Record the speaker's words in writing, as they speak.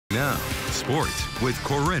Now, sports with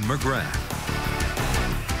Corinne McGrath.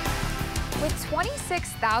 With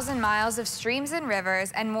 26,000 miles of streams and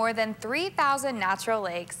rivers and more than 3,000 natural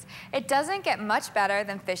lakes, it doesn't get much better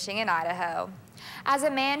than fishing in Idaho. As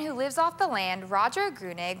a man who lives off the land, Roger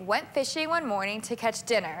Grunig went fishing one morning to catch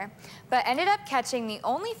dinner, but ended up catching the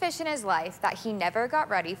only fish in his life that he never got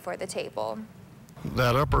ready for the table.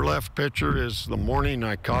 That upper left picture is the morning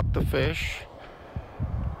I caught the fish.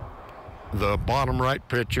 The bottom right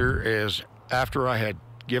picture is after I had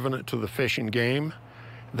given it to the fishing game.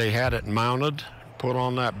 They had it mounted, put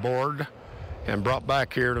on that board, and brought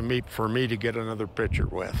back here for me to get another picture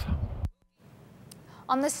with.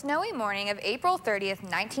 On the snowy morning of April 30th,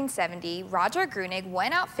 1970, Roger Grunig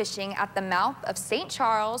went out fishing at the mouth of St.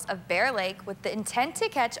 Charles of Bear Lake with the intent to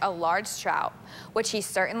catch a large trout, which he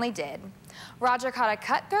certainly did. Roger caught a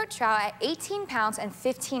cutthroat trout at 18 pounds and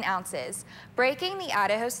 15 ounces, breaking the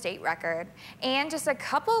Idaho state record. And just a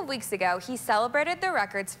couple of weeks ago, he celebrated the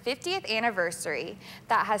record's 50th anniversary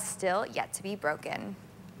that has still yet to be broken.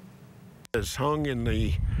 It's hung in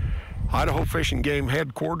the Idaho Fishing Game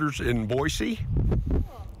headquarters in Boise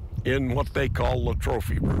in what they call the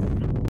trophy room.